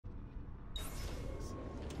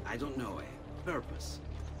I don't know, purpose.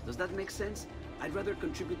 Does that make sense? I'd rather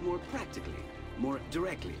contribute more practically, more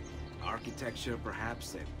directly. Architecture,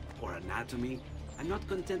 perhaps, or anatomy. I'm not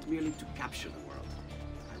content merely to capture the world.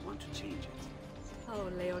 I want to change it. Oh,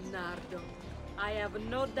 Leonardo. I have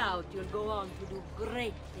no doubt you'll go on to do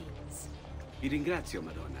great things. Vi ringrazio,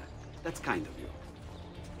 Madonna. That's kind of you.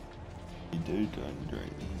 You do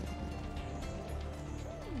great.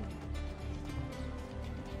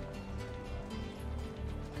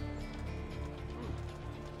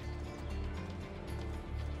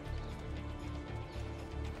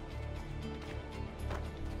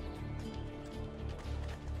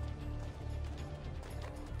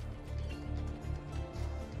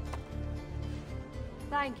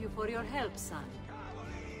 Thank you for your help, son.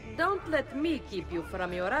 Don't let me keep you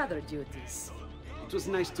from your other duties. It was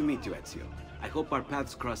nice to meet you, Ezio. I hope our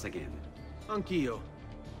paths cross again. Anch'io.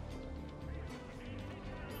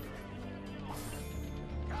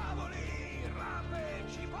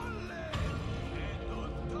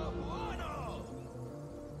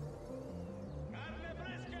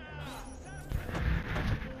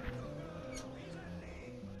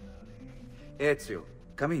 Ezio,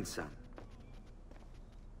 come in, son.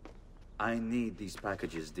 I need these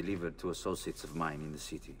packages delivered to associates of mine in the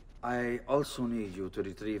city. I also need you to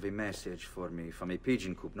retrieve a message for me from a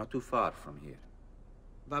pigeon coop not too far from here.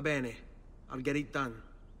 Va bene. I'll get it done.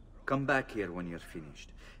 Come back here when you're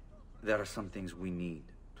finished. There are some things we need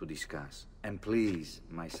to discuss. And please,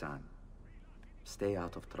 my son, stay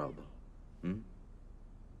out of trouble. Hmm?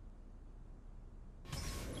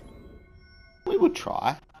 We would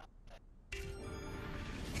try.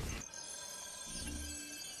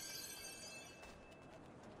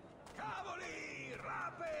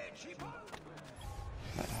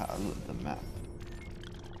 Have a look at the map.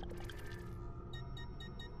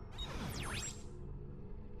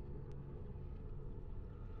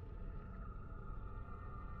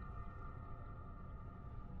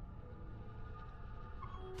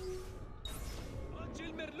 Oggi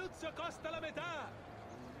il merluzzo costa la metà.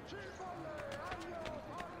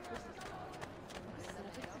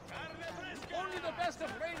 Carne fresca. Only the best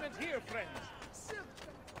of raiment here, friends.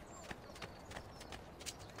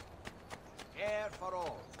 Air for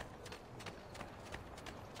all.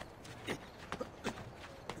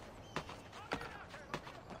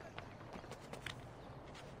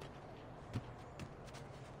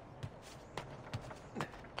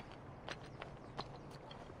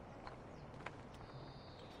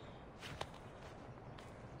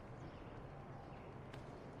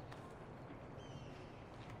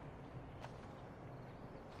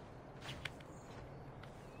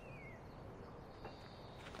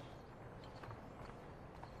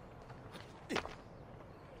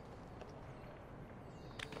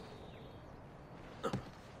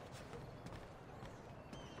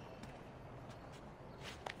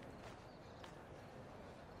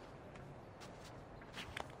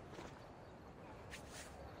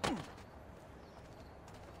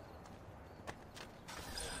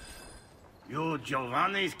 You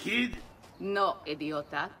Giovanni's kid? No,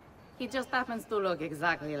 idiota. He just happens to look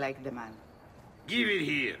exactly like the man. Give it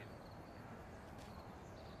here.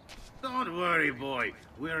 Don't worry, boy.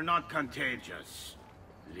 We're not contagious.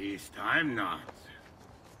 At least I'm not.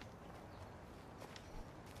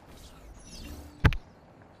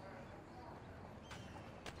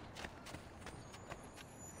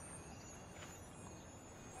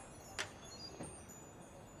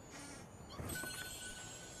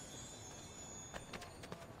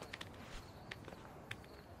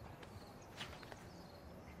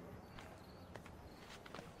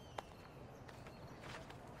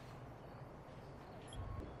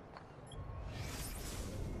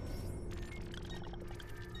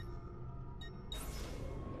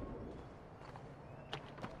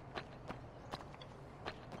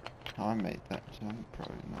 I made that, so I'm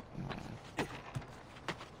probably not mine.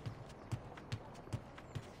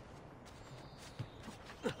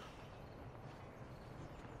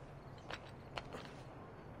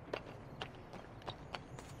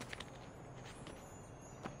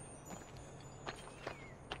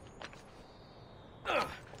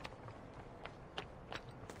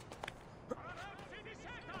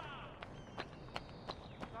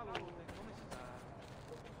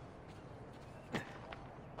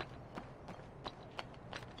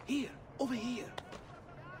 Here, over here.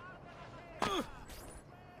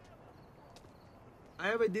 I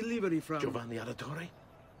have a delivery from... Giovanni Auditore?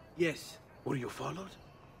 Yes. Were you followed?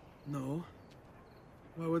 No.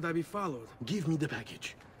 Why would I be followed? Give me the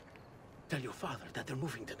package. Tell your father that they're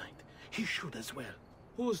moving tonight. He should as well.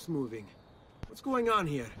 Who's moving? What's going on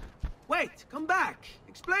here? Wait! Come back!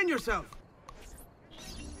 Explain yourself!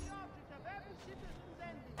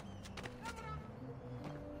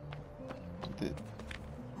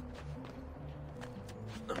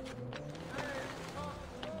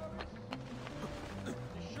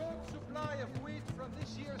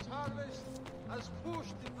 has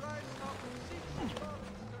pushed the price up 6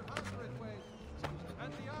 dollars per hundredweight,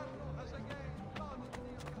 and the Arno has again launched the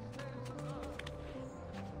Castells.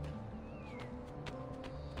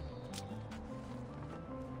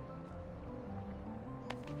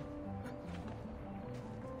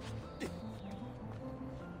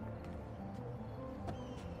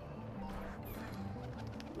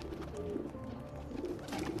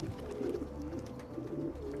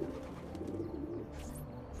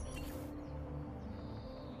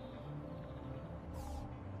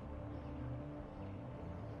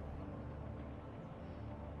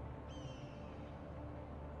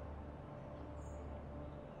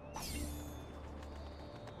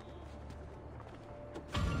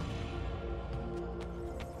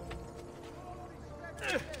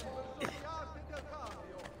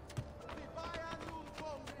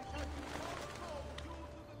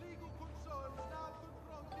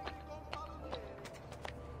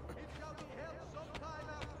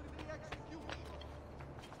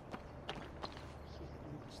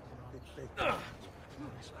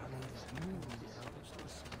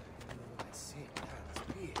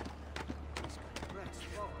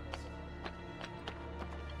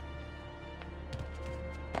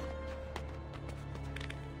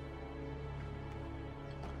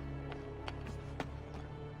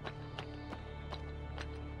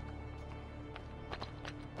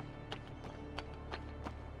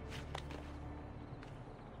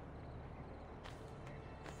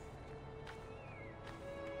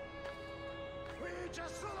 C'è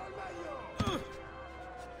solo il meglio!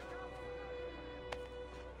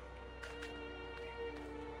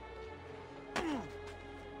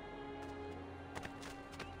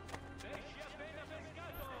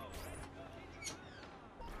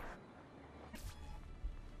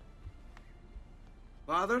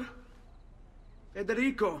 Father?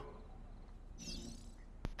 Federico!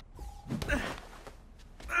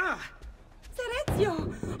 Ezio!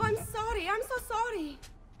 I'm sorry, I'm so sorry!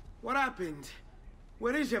 What happened?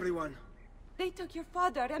 Where is everyone? They took your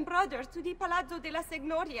father and brothers to the Palazzo della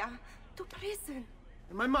Signoria, to prison.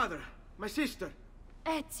 And my mother? My sister?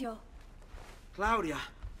 Ezio. Claudia?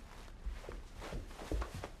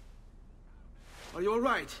 Are you all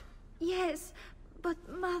right? Yes, but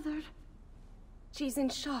Mother... She's in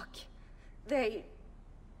shock.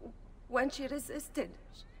 When she resisted...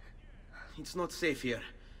 It's not safe here.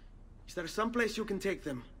 Is there some place you can take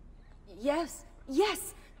them? Yes,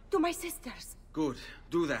 to my sisters. Good,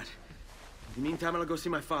 do that. In the meantime, I'll go see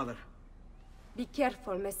my father. Be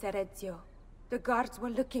careful, Messer Ezio. The guards were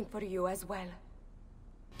looking for you as well.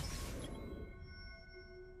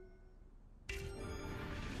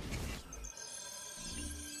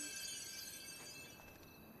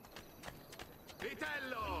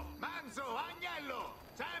 Vitello, manzo, agnello,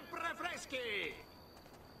 sempre freschi!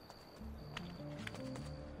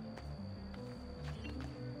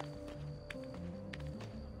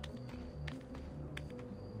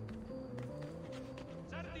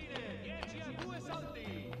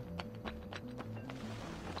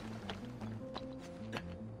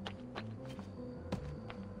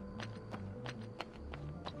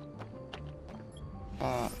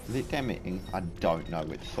 Them eating, I don't know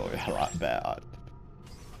which story I like better.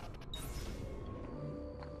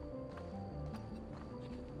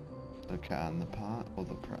 The can, the part, or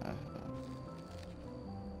the prayer?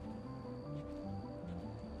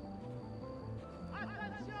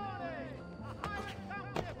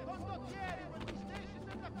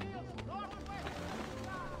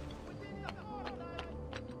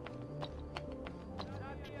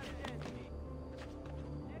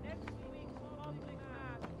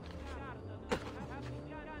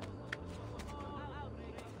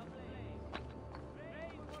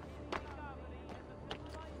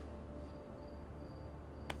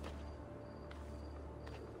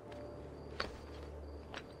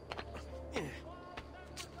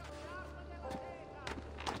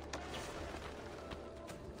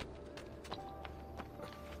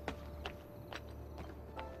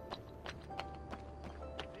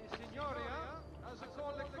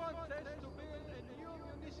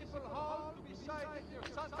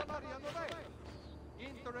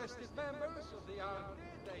 Interested members of the Arte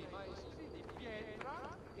dei Maestri di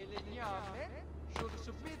Pietra e Legname should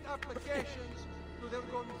submit applications to their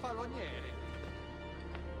gonfaloniere.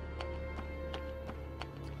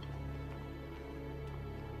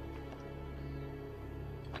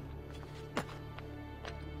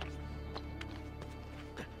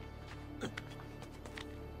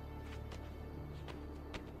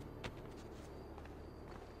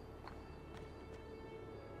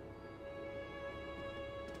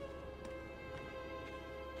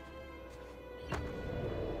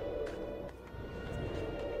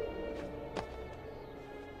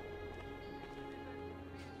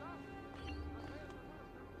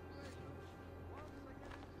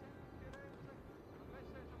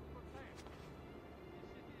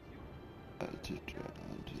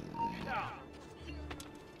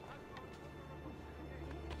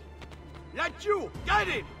 Laggiù! Get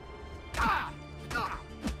him! Ah! Ah!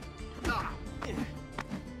 Ah!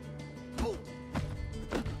 Oh!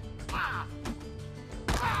 Ah!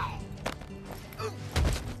 Ah!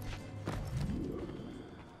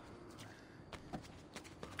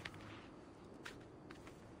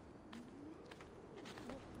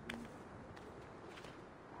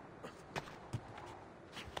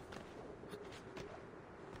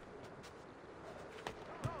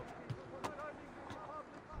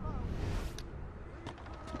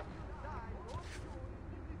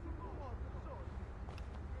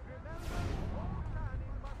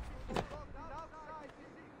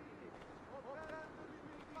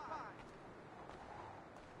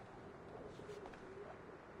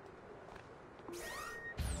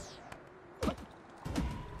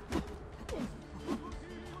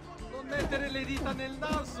 Non mettere le dita nel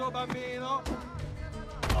naso, bambino!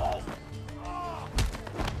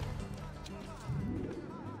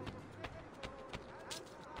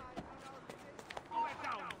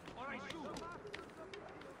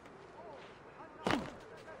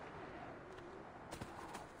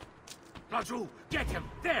 Laggiù! Get him!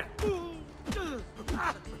 There!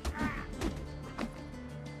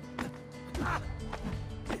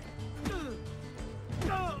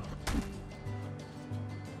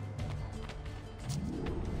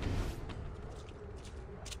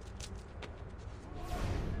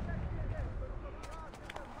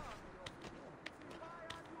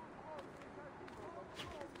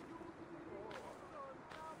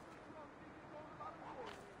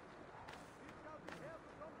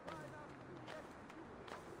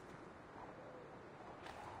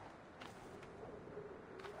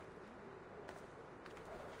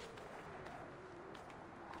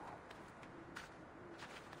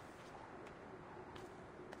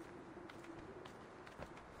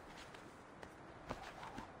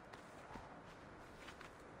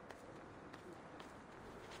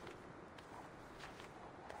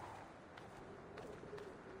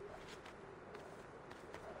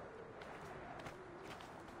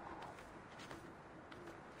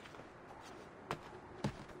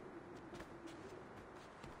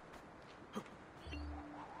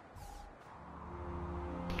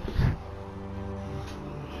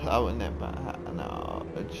 I would never have an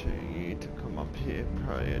opportunity to come up here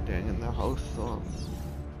prior during the whole storm.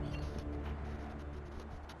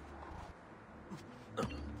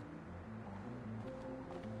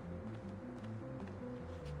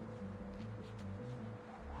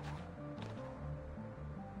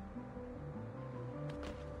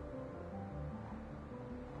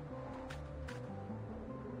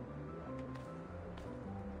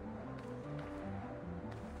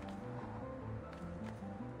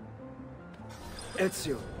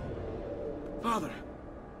 Ezio. Father,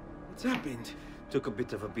 what's happened? Took a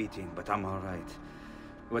bit of a beating, but I'm all right.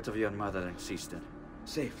 What of your mother and sister?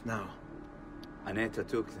 Safe now. Annetta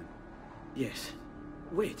took them. Yes.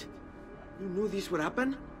 Wait. You knew this would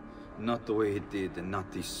happen? Not the way it did, and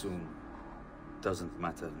not this soon. Doesn't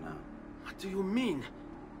matter now. What do you mean?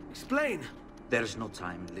 Explain! There's no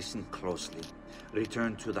time. Listen closely.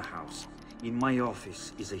 Return to the house. In my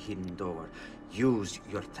office is a hidden door. Use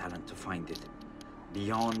your talent to find it.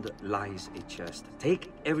 Beyond lies a chest.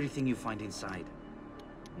 Take everything you find inside.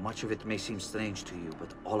 Much of it may seem strange to you,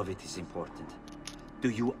 but all of it is important. Do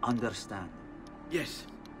you understand? Yes.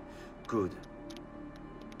 Good.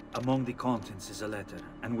 Among the contents is a letter,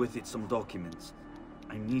 and with it some documents.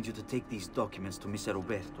 I need you to take these documents to Mr.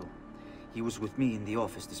 Roberto. He was with me in the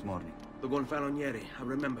office this morning. The Gonfaloniere, I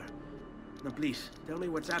remember. Now please, tell me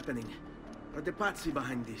what's happening. Are the Pazzi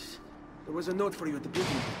behind this? There was a note for you at the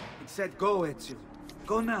beginning. It said, go, Ezio.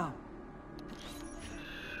 Go now.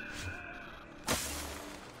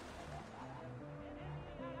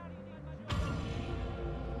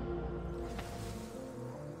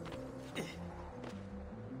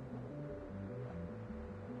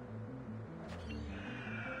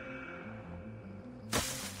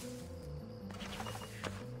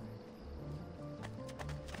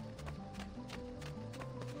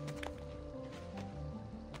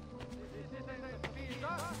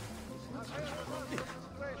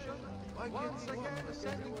 Once again,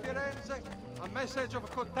 sending Firenze a message of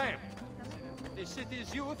contempt. The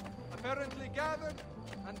city's youth apparently gathered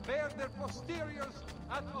and bared their posteriors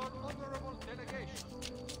at our honorable delegation.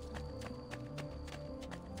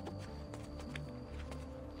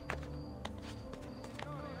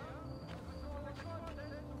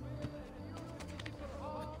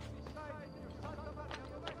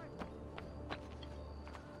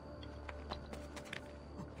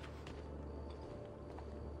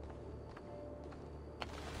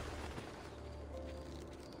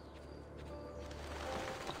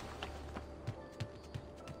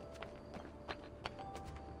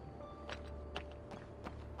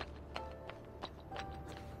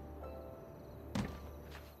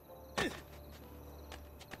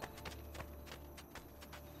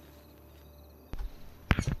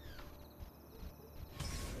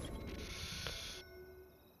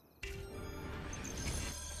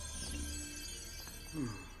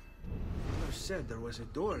 said there was a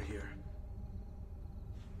door here.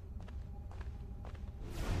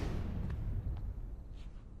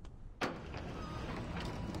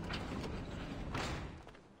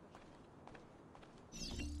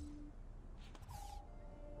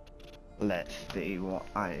 Let's see what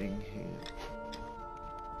I in here.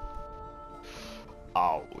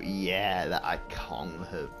 Oh yeah, that icon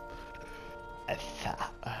of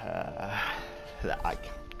that icon.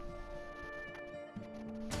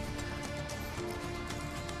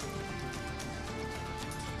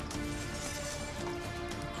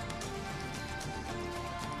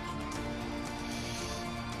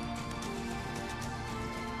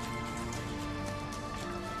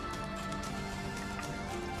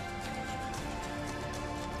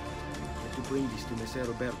 To bring this to Messer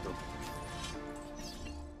Roberto.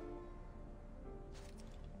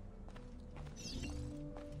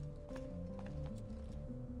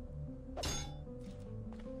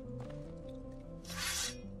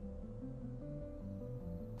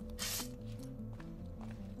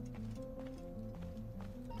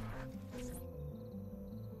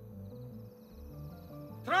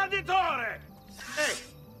 Traditore! Hey!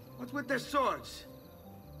 What's with the swords?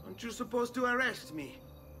 Aren't you supposed to arrest me?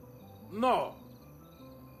 No.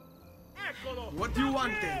 What do you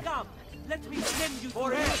want then? Let me send you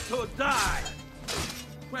for him to die!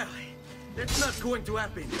 Well, that's not going to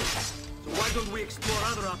happen. So why don't we explore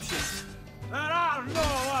other options? There are no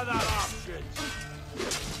other options!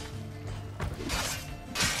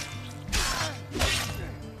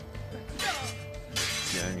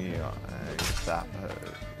 Yeah, that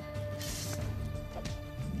hurt.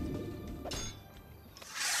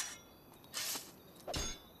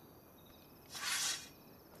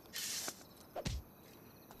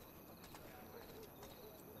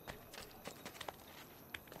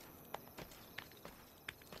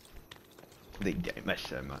 The game has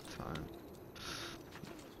so much time.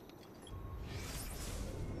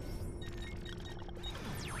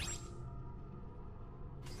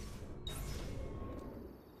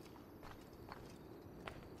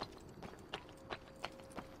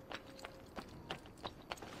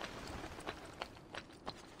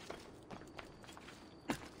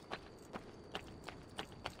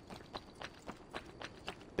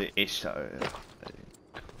 It is so.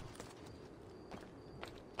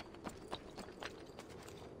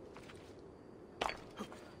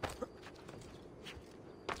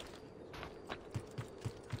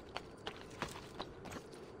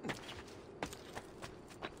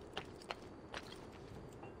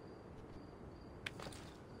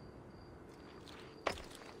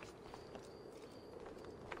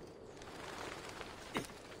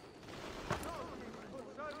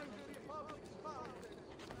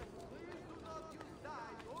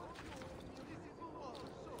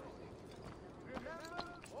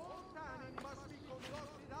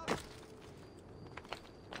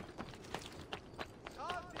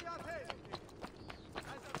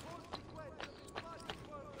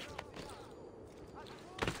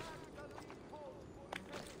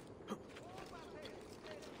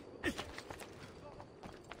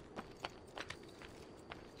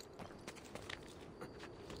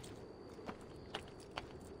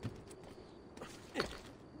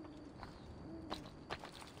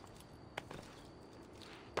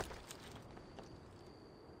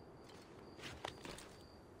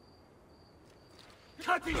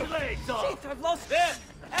 Cut his legs off! Shit, I've lost him!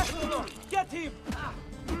 Ezio, get him!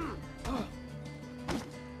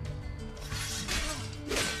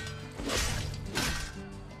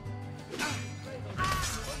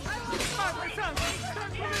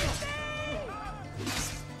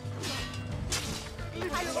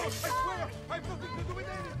 I swear, I've nothing to do with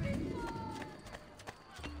anything!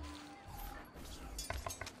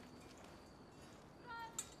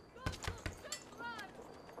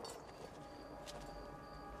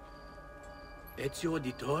 Ezio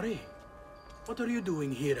Auditore? What are you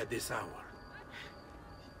doing here at this hour?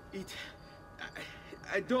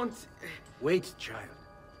 I don't... Wait, child.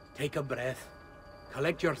 Take a breath.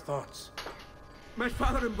 Collect your thoughts. My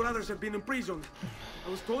father and brothers have been imprisoned. I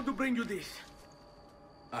was told to bring you this.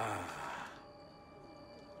 Ah.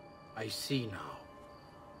 I see now.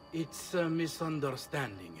 It's a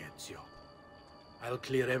misunderstanding, Ezio. I'll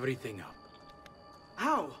clear everything up.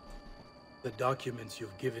 How? The documents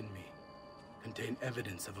you've given me contain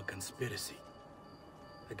evidence of a conspiracy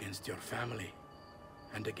against your family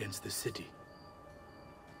and against the city.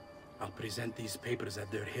 I'll present these papers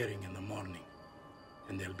at their hearing in the morning,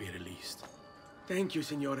 and they'll be released. Thank you,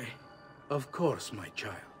 Signore. Of course, my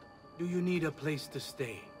child. Do you need a place to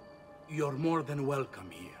stay? You're more than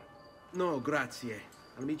welcome here. No, grazie.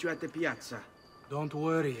 I'll meet you at the piazza. Don't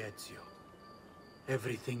worry, Ezio.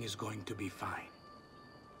 everything is going to be fine.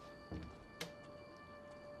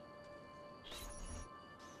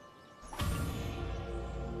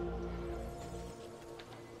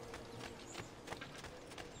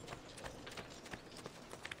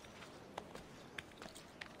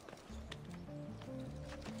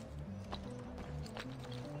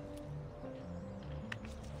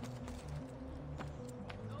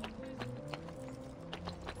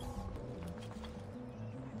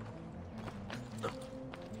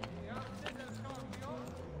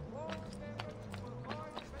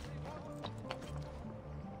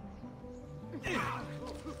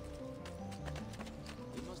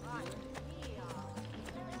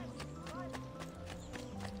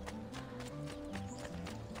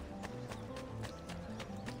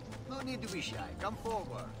 No need to be shy. Come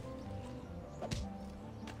forward.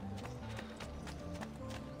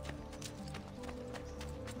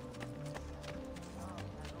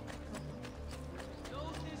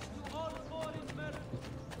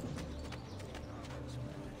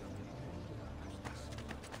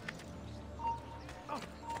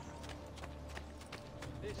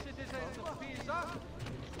 The citizens of Pisa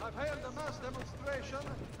have held a mass demonstration,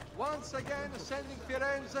 once again sending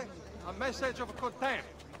Firenze a message of contempt.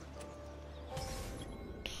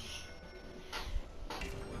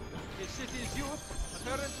 The city's youth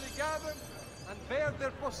apparently gathered and bared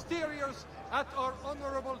their posteriors at our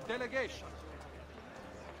honorable delegation.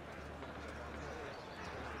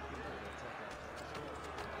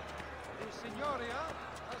 The Signoria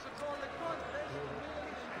has called a contest to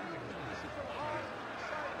merely physical harm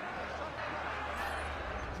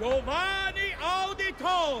Giovanni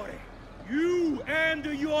Auditore, you and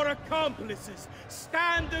your accomplices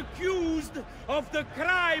stand accused of the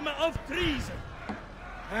crime of treason.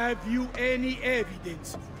 Have you any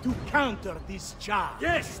evidence to counter this charge?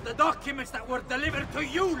 Yes, the documents that were delivered to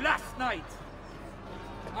you last night.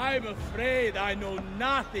 I'm afraid I know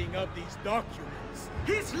nothing of these documents.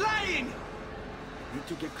 He's lying! Need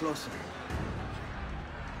to get closer.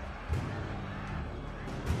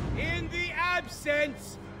 In the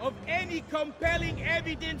absence of any compelling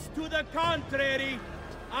evidence to the contrary,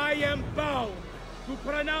 I am bound to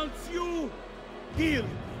pronounce you guilty.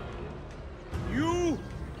 You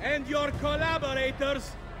and your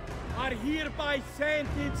collaborators are hereby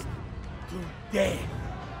sentenced to death.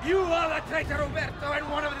 You are the traitor, Roberto, and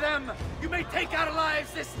one of them. You may take our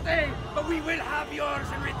lives this day, but we will have yours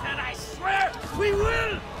in return, I swear! We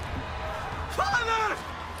will! Father!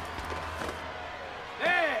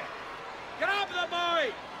 There! Grab the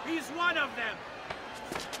boy! He's one of them!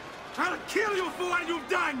 I'll kill you for what you've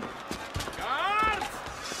done! Guards!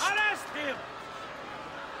 Arrest him!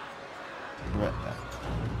 Right.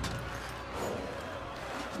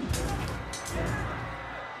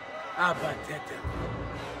 Abatete.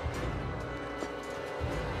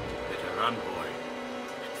 Better run, boy.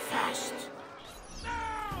 Fast! No!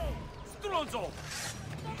 Stronzo!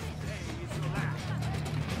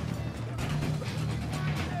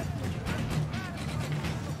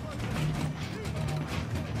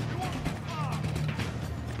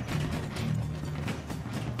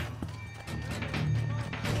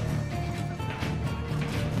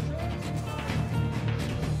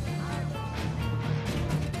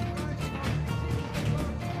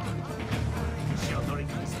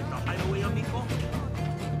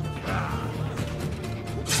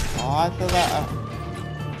 Oh, I thought that.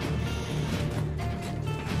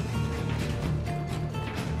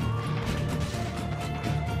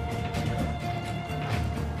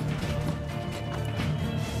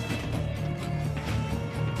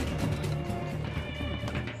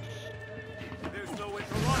 There's no way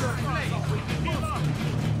to run.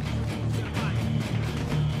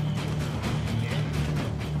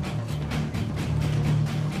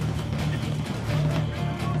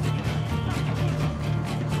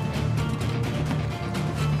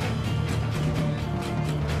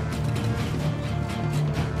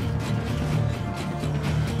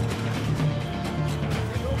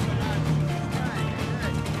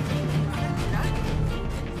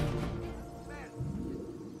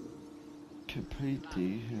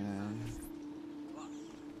 Completely.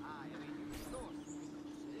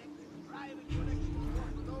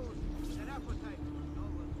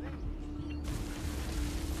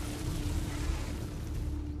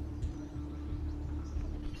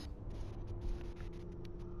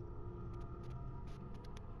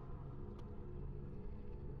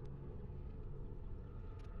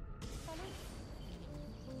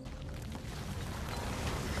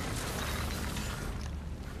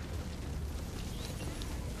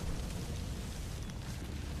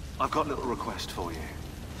 I've got a little request for you.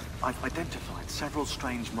 I've identified several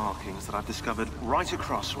strange markings that I've discovered right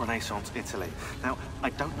across Renaissance Italy. Now,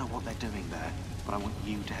 I don't know what they're doing there, but I want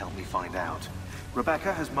you to help me find out.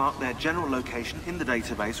 Rebecca has marked their general location in the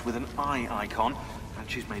database with an eye icon, and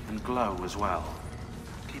she's made them glow as well.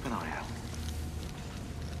 Keep an eye out.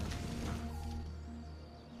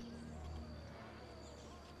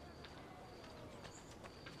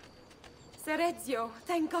 Sir Ezio,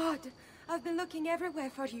 thank God. I've been looking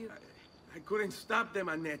everywhere for you. I couldn't stop them,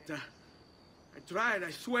 Annetta. I tried,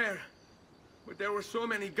 I swear. But there were so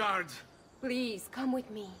many guards. Please, come with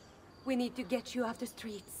me. We need to get you off the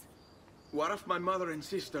streets. What of my mother and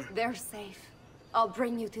sister? They're safe. I'll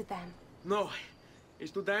bring you to them. No.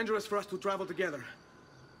 It's too dangerous for us to travel together.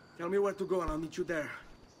 Tell me where to go and I'll meet you there.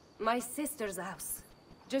 My sister's house.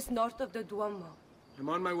 Just north of the Duomo. I'm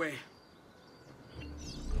on my way.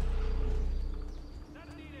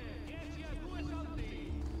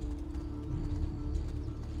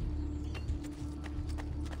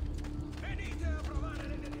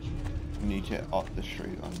 We need to get off the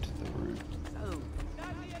street onto the roof.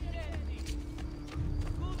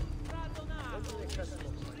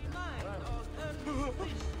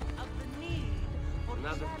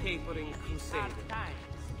 Another capering crusade.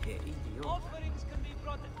 Offerings can be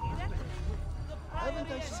brought directly to the private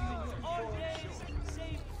Ezio all days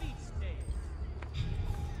save feast days.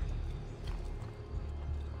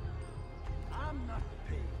 I'm not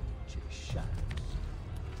paid to shut.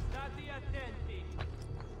 Stati attenti.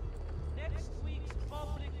 Next week's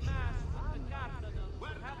public mass at the Cardinal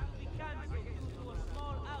will have to be cancelled due to a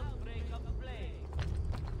small outbreak of the plague.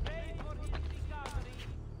 Pray for his recovery.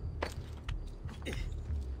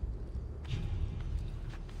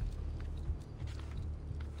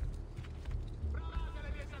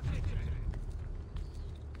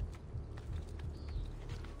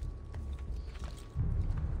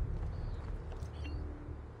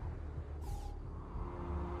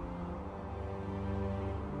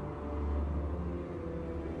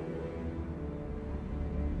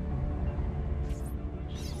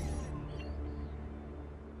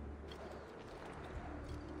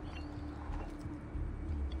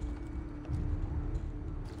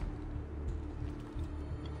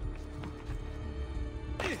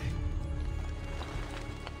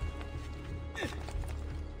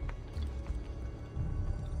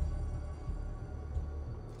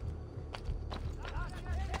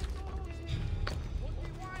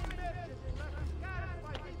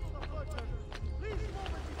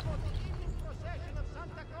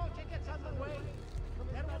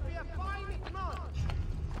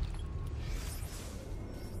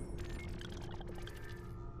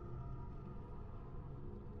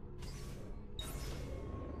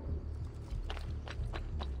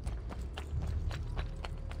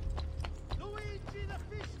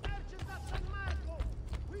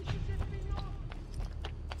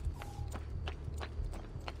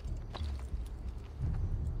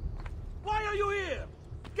 Why are you here?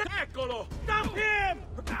 Eccolo! Stop him!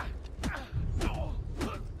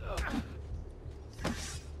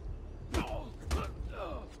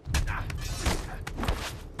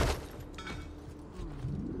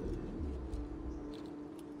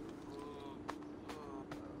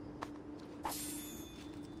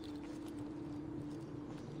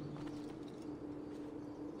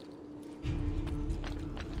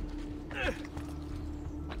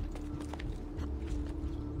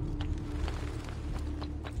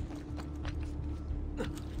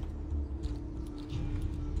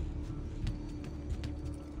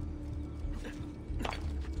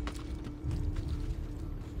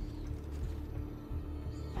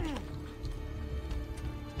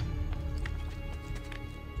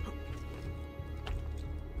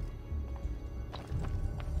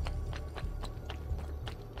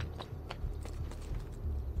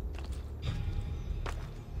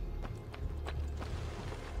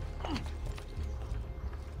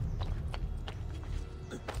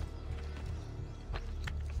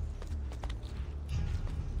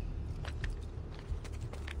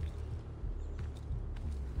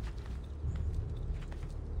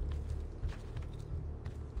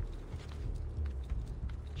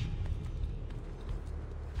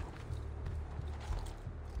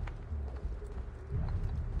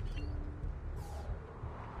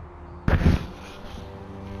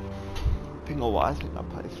 I think why isn't that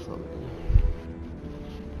place floating?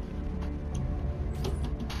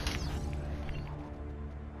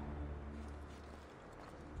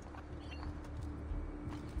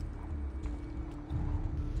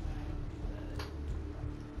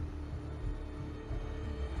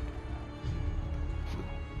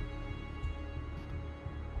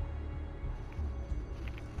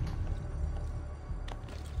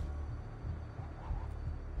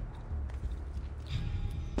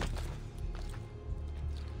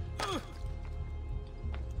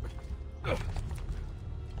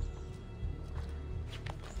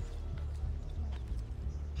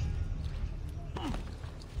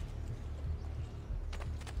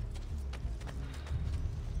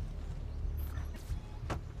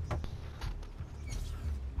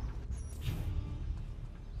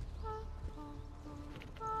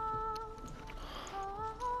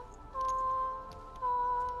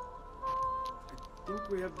 think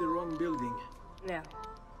we have the wrong building. No.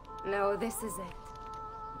 No, this is it.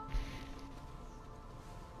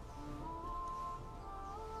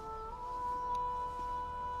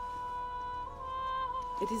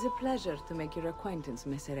 It is a pleasure to make your acquaintance,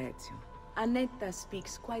 Messer Ezio. Annetta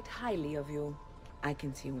speaks quite highly of you. I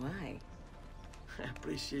can see why. I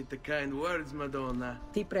appreciate the kind words, Madonna.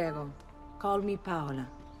 Ti prego. Call me Paola.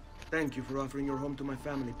 Thank you for offering your home to my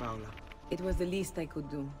family, Paola. It was the least I could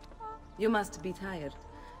do. You must be tired.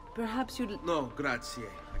 Perhaps you'd... No, grazie.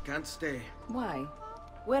 I can't stay. Why?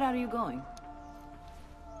 Where are you going?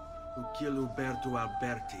 To kill Uberto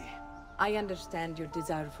Alberti. I understand your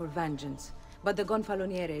desire for vengeance, but the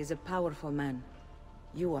Gonfaloniere is a powerful man.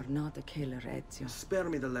 You are not a killer, Ezio. Spare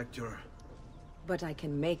me the lecture. But I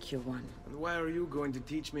can make you one. And why are you going to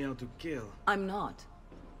teach me how to kill? I'm not.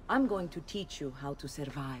 I'm going to teach you how to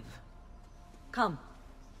survive. Come.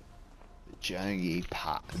 The journey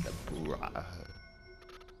part of the brotherhood.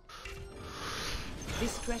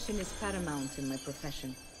 Discretion is paramount in my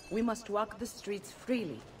profession. We must walk the streets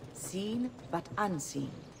freely, seen but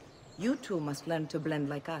unseen. You too must learn to blend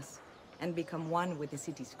like us, and become one with the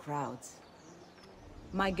city's crowds.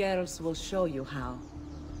 My girls will show you how.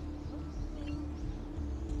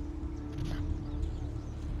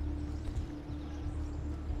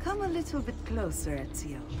 Come a little bit closer,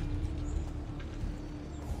 Ezio.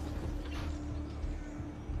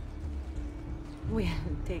 We'll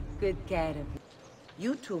take good care of you.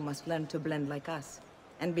 You too must learn to blend like us,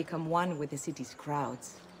 and become one with the city's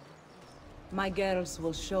crowds. My girls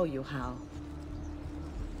will show you how.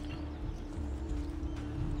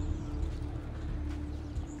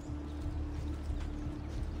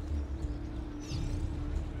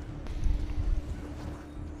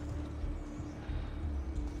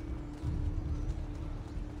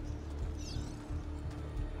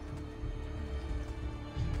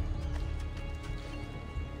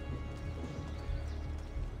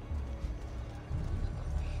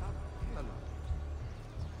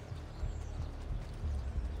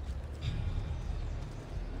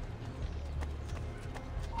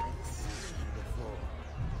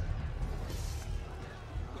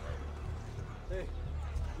 Hey,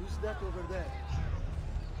 who's that over there?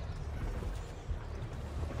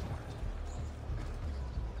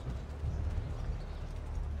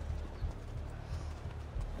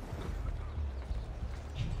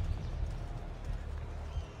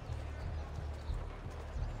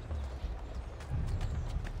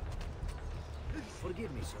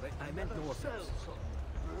 Forgive me, sir. I meant no offense.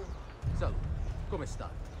 Salve. Come sta?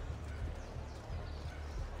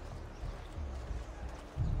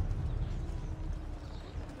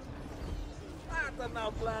 That's an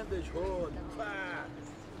outlandish hood.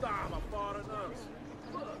 Damn, foreigners.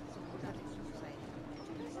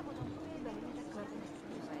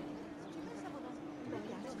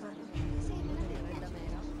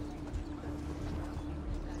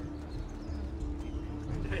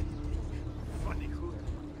 Funny cool.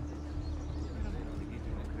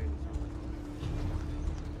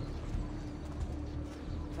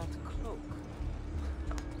 That cloak.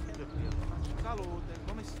 Salute,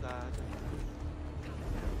 come state?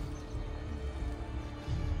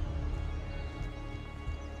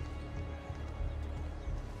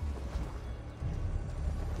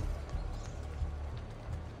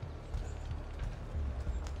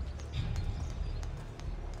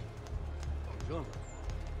 Buongiorno.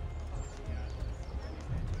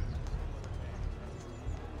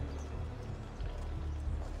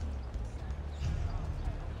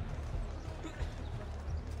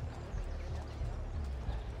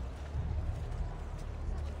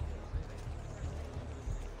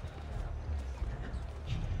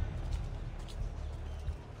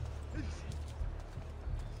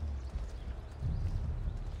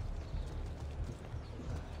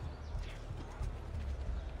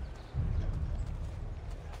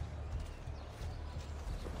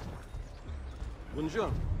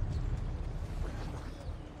 Buongiorno.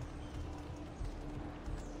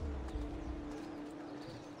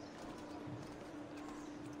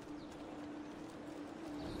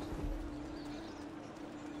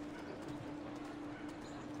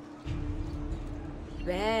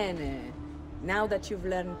 Bene. Now that you've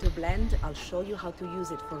learned to blend, I'll show you how to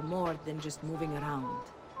use it for more than just moving around.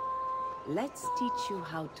 Let's teach you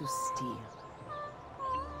how to steal.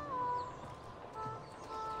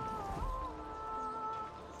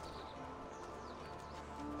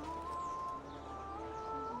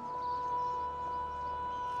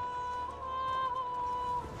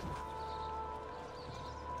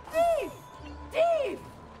 Thief! Thief!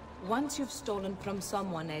 Once you've stolen from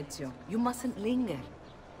someone, Ezio, you mustn't linger.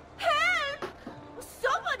 Help!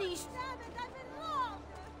 Somebody! Damn it, I'm in love!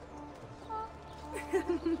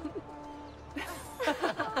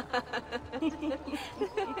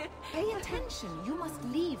 Pay attention. You must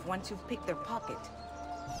leave once you've picked their pocket.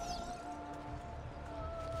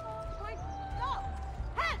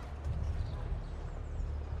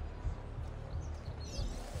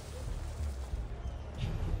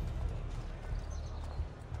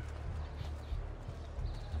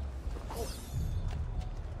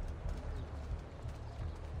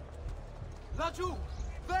 Laggiù!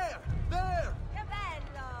 There! There! Che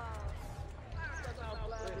bello!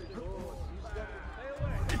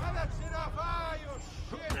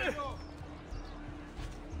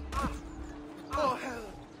 Oh, hell!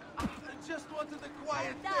 I just wanted a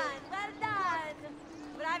quiet day. Well done!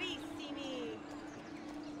 Bravissimi!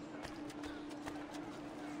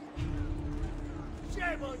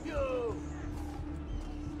 Shame on you!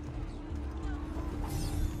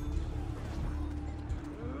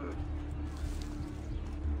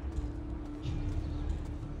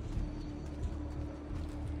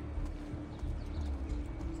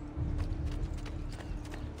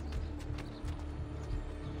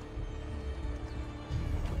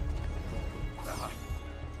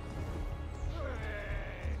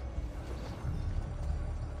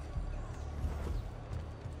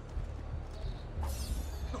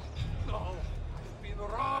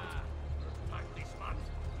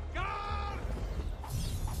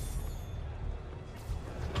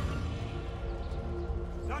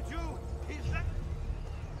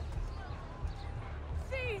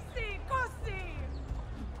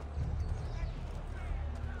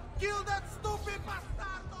 Kill that stupid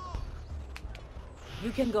bastardo!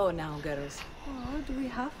 You can go now, girls. Oh, do we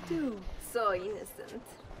have to? So innocent.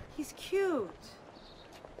 He's cute.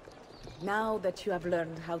 Now that you have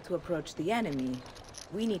learned how to approach the enemy,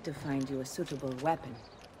 we need to find you a suitable weapon.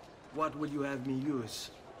 What would you have me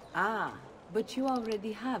use? Ah, but you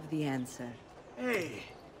already have the answer. Hey,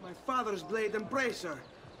 my father's blade and bracer.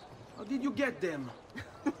 How did you get them?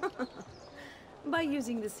 By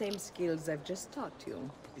using the same skills I've just taught you.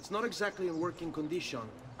 It's not exactly in working condition.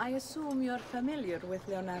 I assume you're familiar with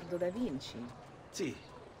Leonardo da Vinci. See,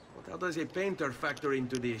 but how does a painter factor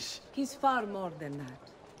into this? He's far more than that.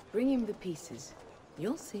 Bring him the pieces.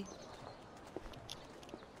 You'll see.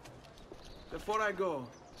 Before I go,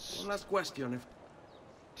 one last question, if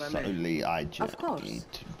I may. Slowly, I just Of course.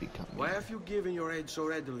 need to become. Why have you given your aid so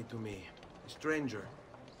readily to me, a stranger?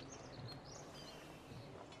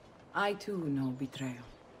 I too know betrayal.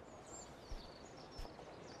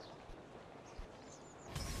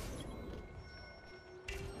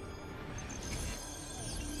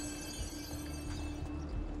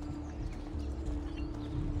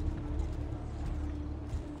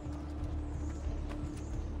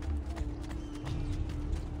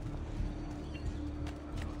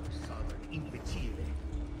 Imbecille.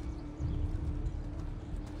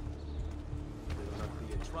 Better not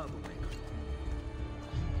be a troublemaker.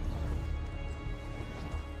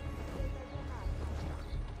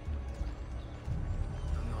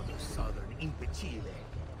 Another southern imbecile.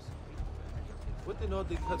 What an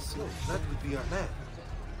oddly cut suit. That would be our man.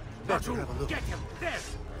 Better have a look. Get him! There!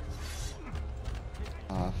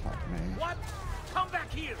 Ah, fuck me. What? Come back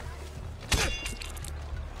here!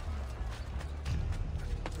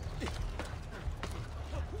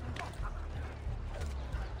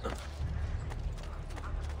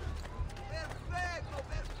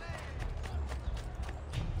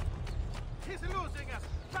 He's losing us!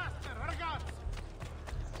 Faster, ragazzi!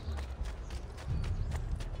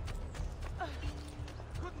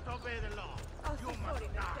 Couldn't obey the law. You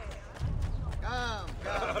must die.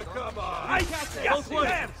 Come on! I don't worry!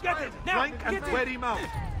 Get him! Now! Frank and Get him! wear him out.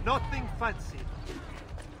 Nothing fancy.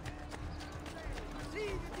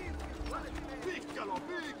 Picchialo,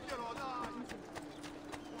 picchialo,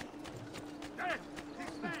 dai!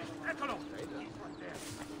 He's there! Eccolo! He's right there.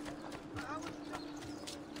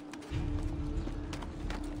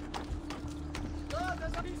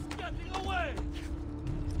 He's getting away!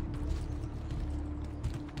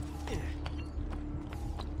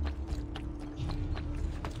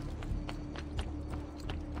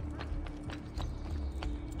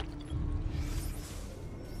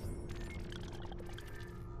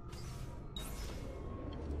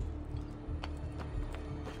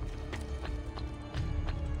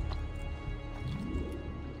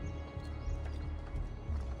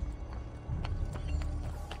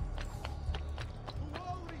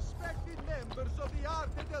 All respected members of the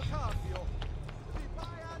Arte del Cambio, the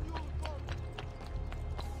biannual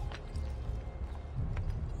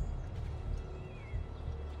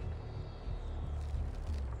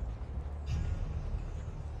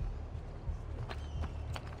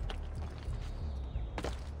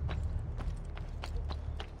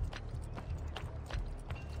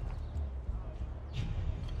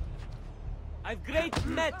I've great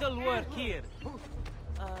metal work here.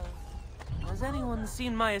 Has anyone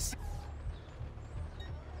seen my... I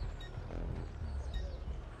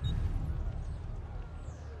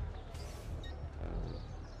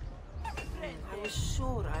was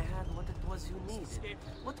sure I had what it was you needed.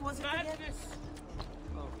 What was it again?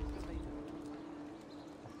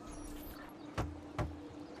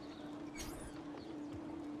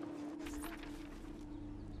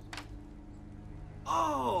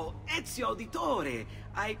 Oh, Ezio Auditore!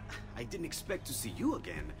 I didn't expect to see you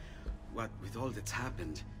again. What with all that's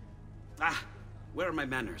happened. Ah, where are my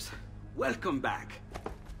manners? Welcome back.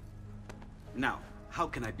 Now, how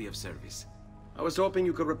can I be of service? I was hoping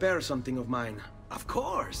you could repair something of mine. Of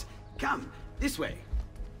course! Come, this way.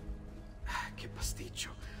 Che pasticcio.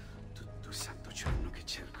 Tutto santo giorno che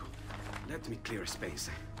cerco. Let me clear a space.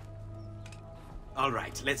 All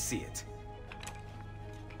right, let's see it.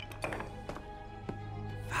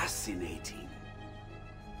 Fascinating.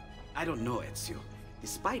 I don't know, Ezio.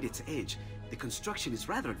 Despite its age, the construction is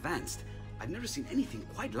rather advanced. I've never seen anything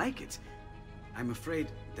quite like it. I'm afraid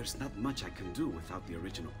there's not much I can do without the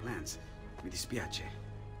original plans. Mi dispiace.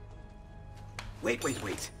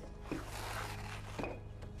 Wait.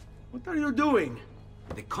 What are you doing?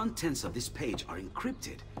 The contents of this page are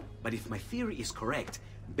encrypted, but if my theory is correct,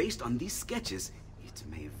 based on these sketches, it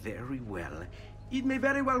may very well... It may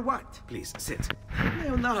very well what? Please, sit.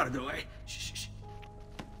 Leonardo, Shh.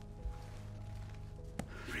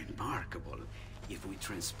 Remarkable. If we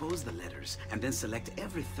transpose the letters and then select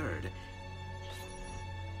every third...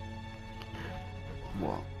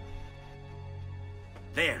 What?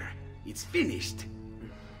 There! It's finished!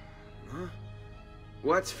 Huh?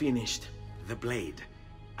 What's finished? The blade.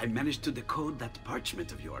 I managed to decode that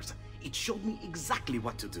parchment of yours. It showed me exactly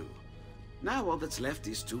what to do. Now all that's left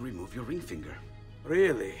is to remove your ring finger.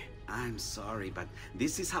 Really? I'm sorry, but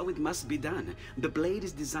this is how it must be done. The blade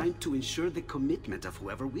is designed to ensure the commitment of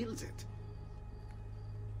whoever wields it.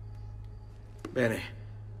 Bene.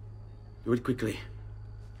 Do it quickly.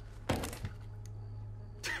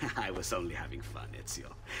 I was only having fun,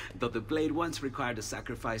 Ezio. Though the blade once required a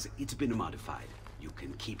sacrifice, it's been modified. You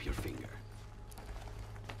can keep your finger.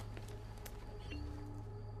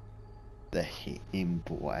 The hidden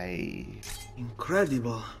blade.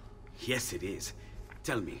 Incredible. Yes, it is.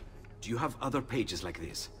 Tell me, do you have other pages like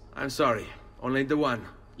this? I'm sorry, only the one.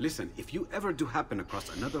 Listen, if you ever do happen across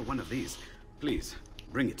another one of these, please,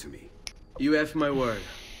 bring it to me. You have my word.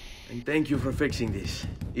 And thank you for fixing this.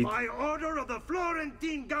 By order of the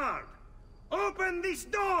Florentine Guard! Open this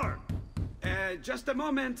door! Just a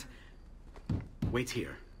moment. Wait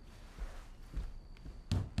here.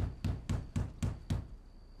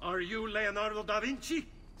 Are you Leonardo da Vinci?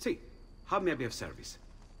 Si. How may I be of service?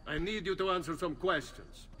 I need you to answer some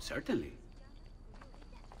questions. Certainly.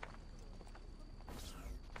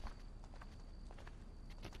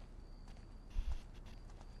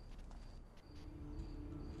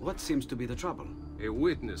 What seems to be the trouble? A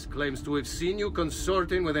witness claims to have seen you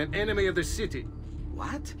consorting with an enemy of the city.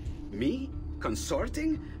 What? Me?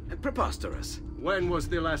 Consorting? Preposterous. When was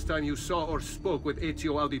the last time you saw or spoke with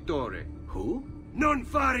Ezio Auditore? Who? Non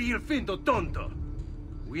fare il finto tonto!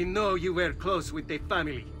 We know you were close with the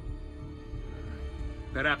family.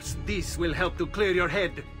 Perhaps this will help to clear your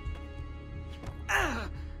head.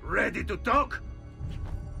 Ready to talk?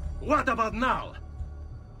 What about now?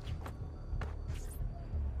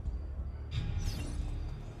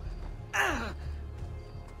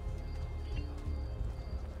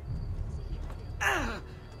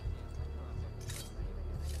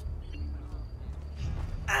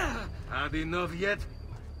 Had enough yet?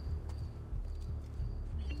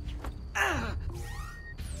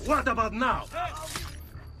 What about now?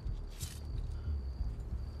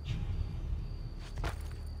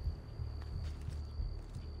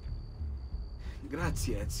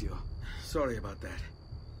 Grazie, Ezio. Sorry about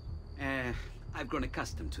that. I've grown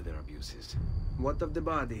accustomed to their abuses. What of the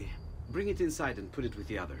body? Bring it inside and put it with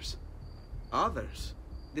the others. Others?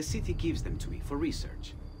 The city gives them to me for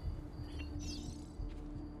research.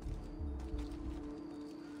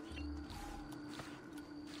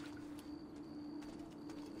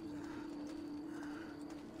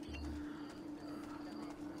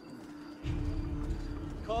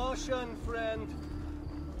 Caution, friend.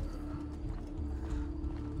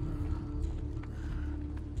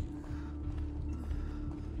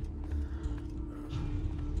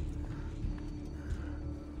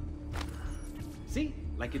 See?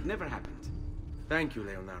 Like it never happened. Thank you,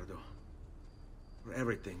 Leonardo. For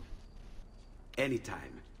everything.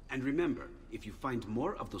 Anytime. And remember, if you find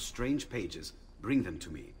more of those strange pages, bring them to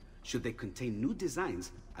me. Should they contain new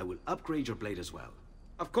designs, I will upgrade your blade as well.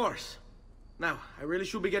 Of course. Now, I really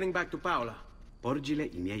should be getting back to Paola. Porgile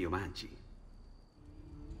I miei omaggi.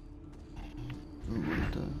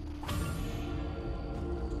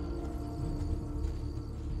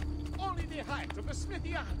 Only the height of the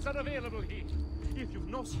smithy arts are available here. If you've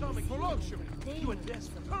no stomach for luxury, you had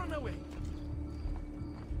best turn away.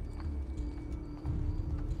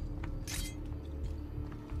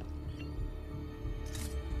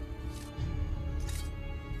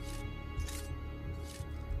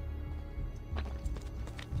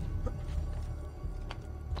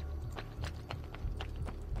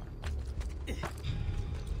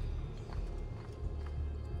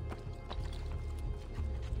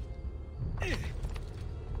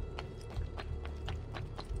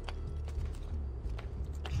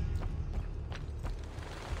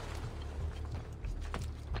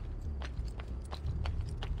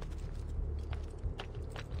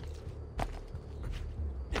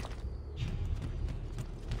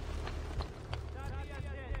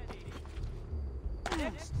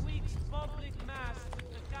 Next week's public mass at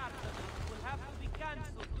the Cardinal will have to be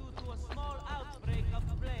cancelled due to a small outbreak of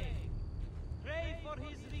plague. Pray for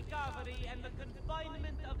his recovery and the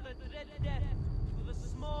confinement of the dread death to the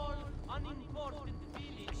small, unimportant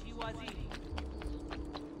village he was in.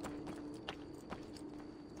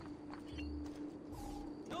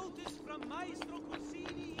 Notice from Maestro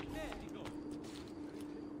Corsini in Medico.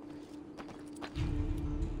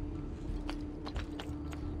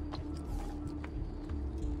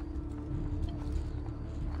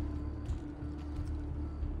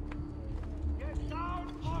 Get down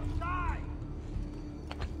or die!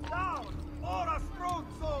 Down! Ora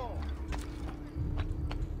struzzo!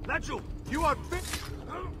 Laggiù, you are fit!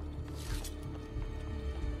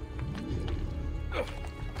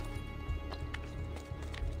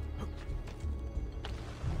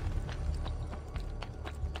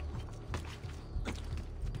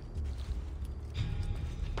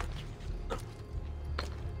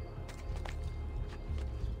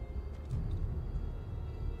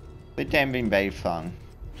 It ain't been very fun.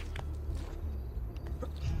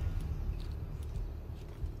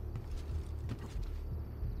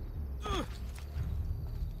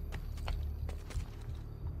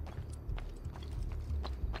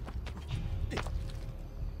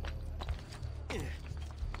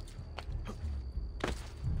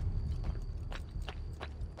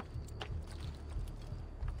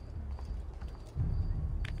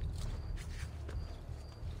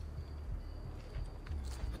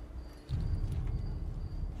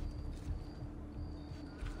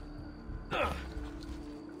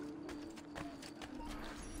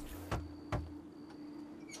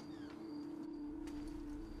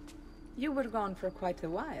 You were gone for quite a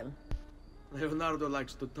while. Leonardo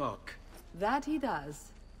likes to talk. That he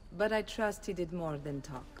does, but I trust he did more than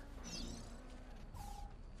talk.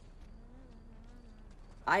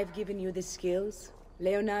 I've given you the skills,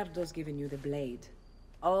 Leonardo's given you the blade.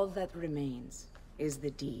 All that remains is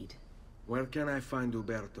the deed. Where can I find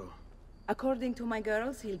Uberto? According to my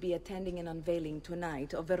girls, he'll be attending an unveiling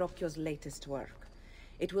tonight of Verrocchio's latest work.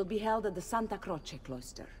 It will be held at the Santa Croce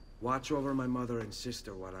cloister. Watch over my mother and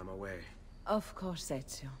sister while I'm away. Of course,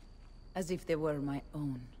 Ezio. As if they were my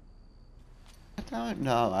own. I don't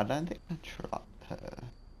know. I don't think I trust her.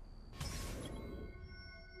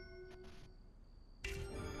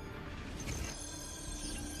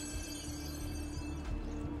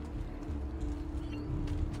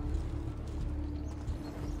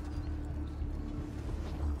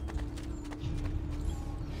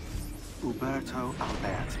 Uberto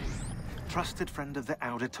Alberti, trusted friend of the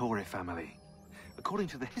Auditore family. According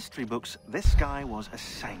to the history books, this guy was a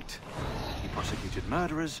saint. He prosecuted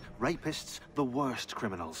murderers, rapists, the worst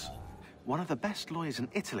criminals. One of the best lawyers in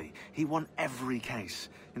Italy, he won every case,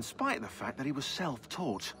 in spite of the fact that he was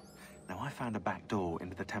self-taught. Now, I found a back door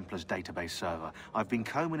into the Templars' database server. I've been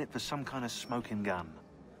combing it for some kind of smoking gun.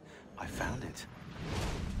 I found it.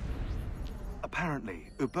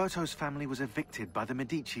 Apparently, Uberto's family was evicted by the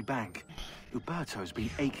Medici Bank. Uberto's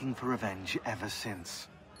been aching for revenge ever since.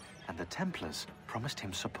 And the Templars promised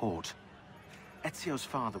him support. Ezio's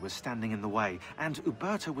father was standing in the way, and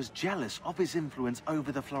Uberto was jealous of his influence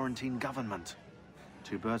over the Florentine government.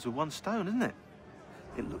 Two birds with one stone, isn't it?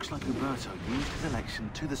 It looks like Uberto used his election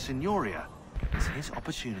to the Signoria as his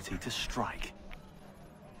opportunity to strike.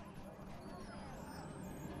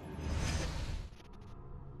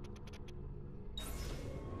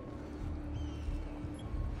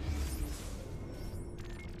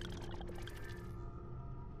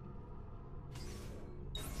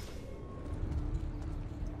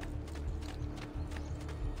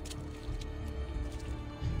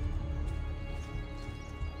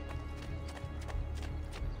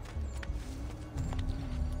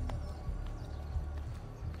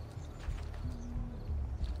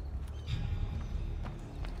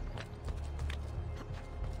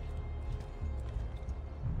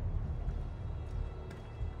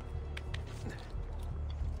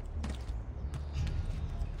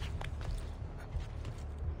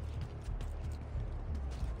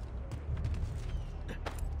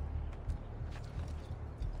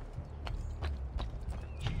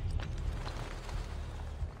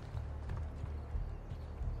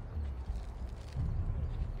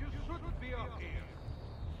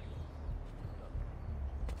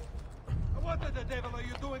 What the devil are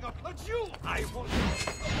you doing up? It's you! I will...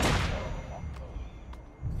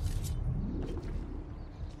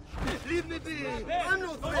 Leave me be! I'm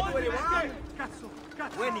no threat to anyone!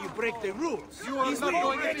 When you break the rules, You are not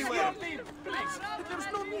going anywhere! Please,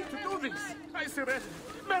 there's no need to do this. I surrender.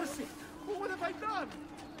 Mercy. What have I done?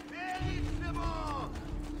 Bellissimo!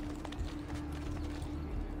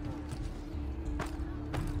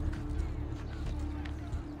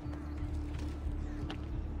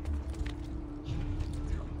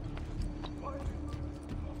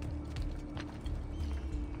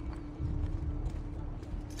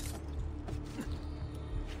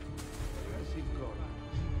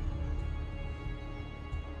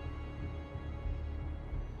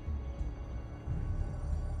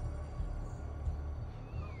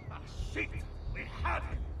 Shit! We have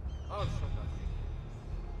him! Also,